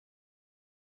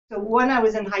So when I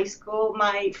was in high school,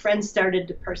 my friends started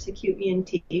to persecute me and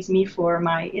tease me for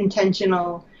my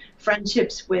intentional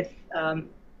friendships with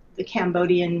the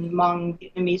Cambodian Hmong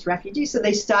Vietnamese refugees. So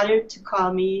they started to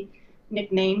call me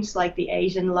nicknames like the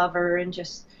Asian lover and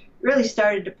just really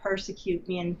started to persecute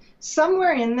me. And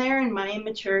somewhere in there, in my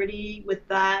immaturity with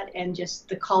that, and just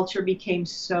the culture became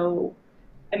so,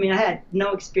 I mean, I had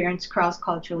no experience cross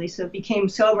culturally, so it became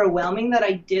so overwhelming that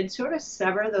I did sort of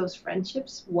sever those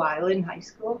friendships while in high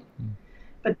school. Mm.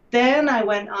 But then I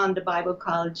went on to Bible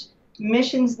college.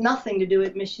 Missions, nothing to do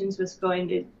with missions, was going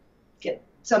to get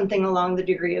something along the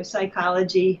degree of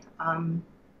psychology.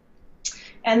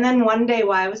 And then one day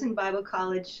while I was in Bible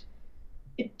college,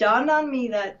 it dawned on me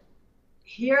that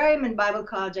here I am in Bible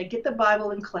college. I get the Bible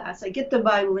in class. I get the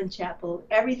Bible in chapel.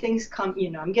 Everything's come,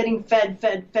 I'm getting fed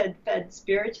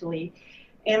spiritually.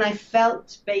 And I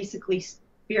felt basically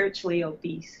spiritually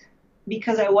obese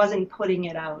because I wasn't putting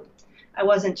it out. I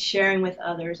wasn't sharing with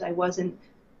others. I wasn't,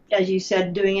 as you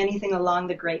said, doing anything along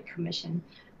the Great Commission.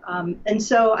 And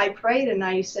so I prayed and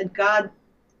I said, God,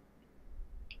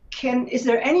 is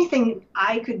there anything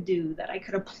I could do that I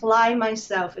could apply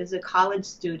myself as a college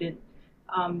student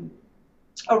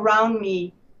around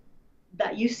me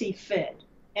that you see fit?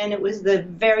 And it was the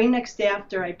very next day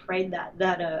after I prayed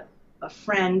that a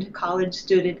friend, college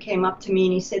student, came up to me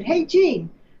and he said, "Hey, Jean,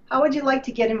 how would you like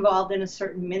to get involved in a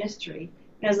certain ministry?"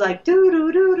 And I was like, "Doo,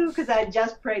 doo, doo, doo," because I had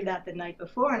just prayed that the night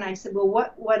before. And I said, "Well,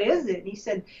 what is it?" And he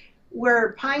said,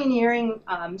 "We're pioneering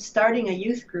starting a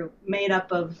youth group made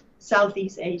up of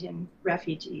Southeast Asian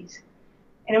refugees."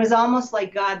 And it was almost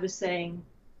like God was saying,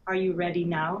 "Are you ready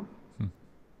now?"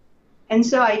 And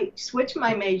so I switched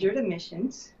my major to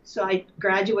missions. So I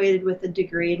graduated with a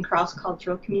degree in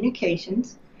cross-cultural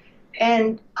communications.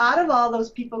 And out of all those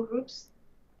people groups,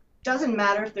 doesn't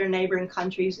matter if they're neighboring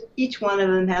countries, each one of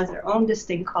them has their own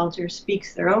distinct culture,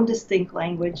 speaks their own distinct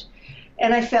language.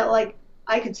 And I felt like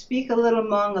I could speak a little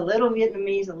Hmong, a little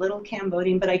Vietnamese, a little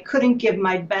Cambodian, but I couldn't give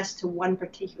my best to one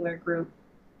particular group.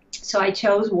 So I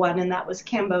chose one, and that was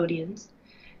Cambodians,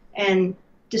 and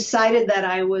decided that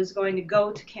I was going to go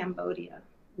to Cambodia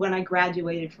when I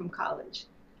graduated from college.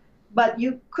 But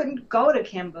you couldn't go to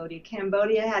Cambodia.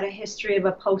 Cambodia had a history of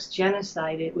a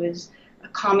post-genocide. It was a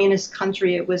communist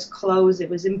country. It was closed. It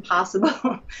was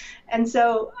impossible. And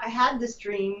so I had this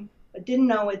dream, but didn't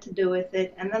know what to do with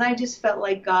it. And then I just felt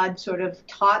like God sort of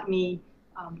taught me,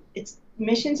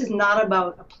 missions is not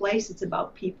about a place, it's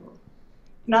about people.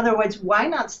 In other words, why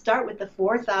not start with the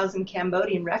 4,000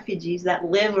 Cambodian refugees that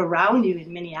live around you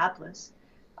in Minneapolis?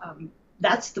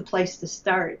 That's the place to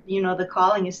start. The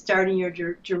calling is starting your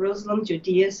Jerusalem,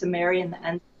 Judea, Samaria, and the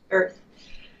end of the earth.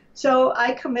 So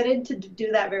I committed to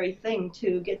do that very thing,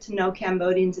 to get to know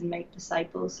Cambodians and make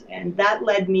disciples. And that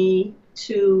led me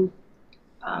to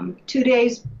 2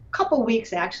 days, couple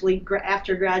weeks actually,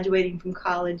 after graduating from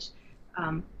college,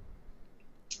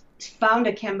 found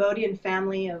a Cambodian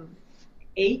family of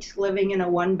 8 living in a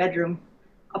 1-bedroom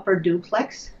upper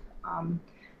duplex,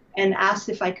 and asked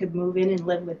if I could move in and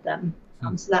live with them.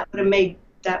 So that would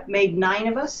have made 9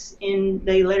 of us.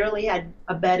 They literally had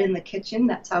a bed in the kitchen.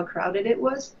 That's how crowded it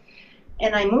was.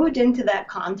 And I moved into that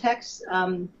context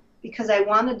because I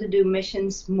wanted to do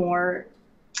missions more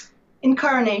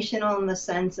incarnational, in the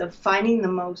sense of finding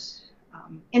the most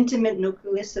intimate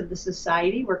nucleus of the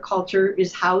society where culture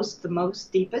is housed the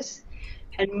most deepest,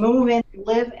 and move in,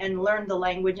 live and learn the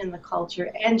language and the culture,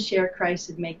 and share Christ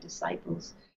and make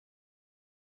disciples.